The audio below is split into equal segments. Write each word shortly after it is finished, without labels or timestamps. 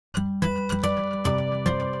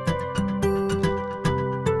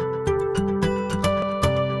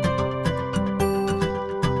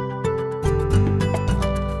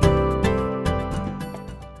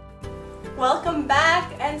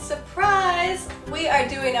guys, we are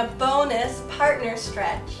doing a bonus partner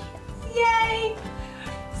stretch. Yay!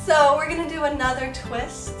 So we're gonna do another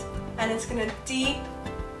twist, and it's gonna deep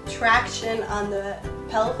traction on the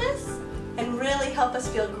pelvis and really help us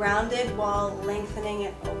feel grounded while lengthening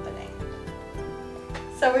and opening.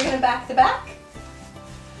 So we're gonna back to back.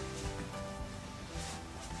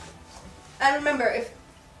 And remember, if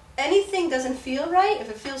anything doesn't feel right, if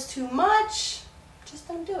it feels too much, just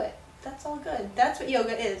don't do it. That's all good. That's what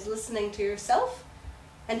yoga is, listening to yourself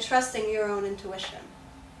and trusting your own intuition.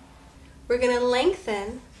 We're going to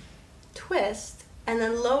lengthen, twist, and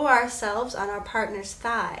then lower ourselves on our partner's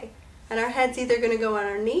thigh. And our head's either going to go on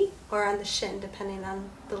our knee or on the shin, depending on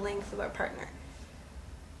the length of our partner.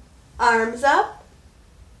 Arms up,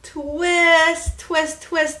 twist, twist,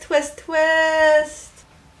 twist, twist, twist.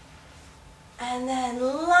 And then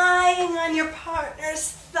lying on your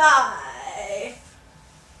partner's thigh.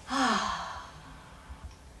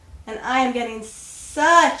 And I am getting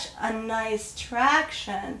such a nice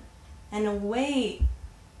traction and a weight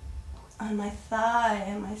on my thigh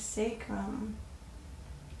and my sacrum.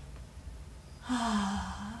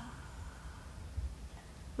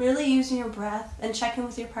 Really using your breath and checking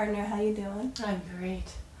with your partner. How you doing? I'm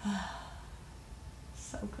great.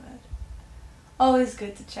 So good. Always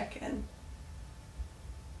good to check in.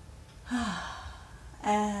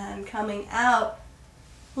 And coming out.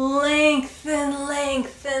 Lengthen,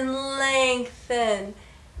 lengthen, lengthen.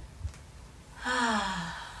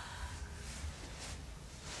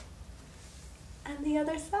 And the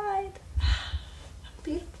other side.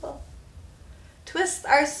 Beautiful. Twists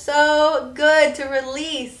are so good to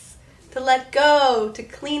release, to let go, to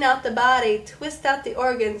clean out the body, twist out the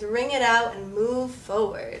organs, wring it out, and move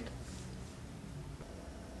forward.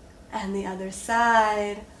 And the other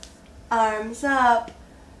side. Arms up.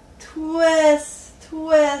 Twist,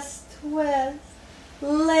 twist, twist.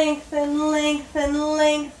 Lengthen, lengthen,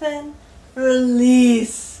 lengthen.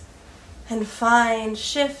 Release. And find,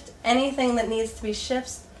 shift anything that needs to be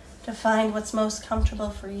shifted to find what's most comfortable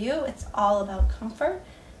for you. It's all about comfort.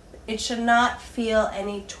 It should not feel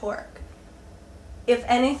any torque. If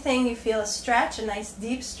anything, you feel a stretch, a nice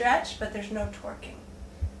deep stretch, but there's no torquing.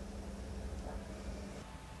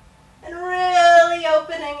 And really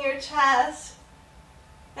opening your chest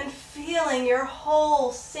and feeling your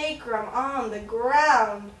whole sacrum on the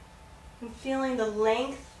ground and feeling the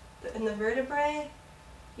length in the vertebrae.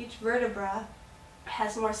 Each vertebra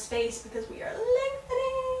has more space because we are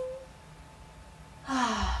lengthening.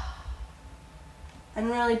 And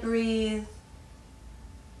really breathe.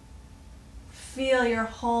 Feel your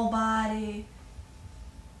whole body.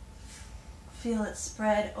 Feel it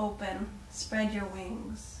spread open. Spread your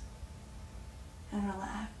wings. And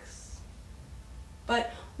relax.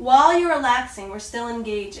 But while you're relaxing, we're still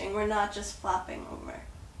engaging. We're not just flopping over.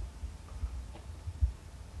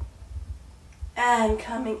 And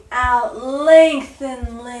coming out,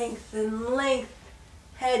 lengthen, lengthen, lengthen.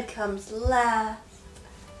 Head comes last.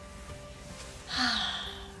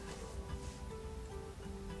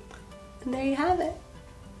 And there you have it.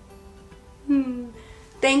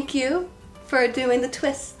 Thank you for doing the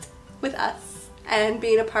twist with us and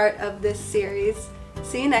being a part of this series.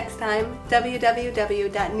 See you next time.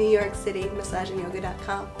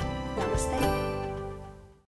 www.newyorkcitymassageandyoga.com. Namaste.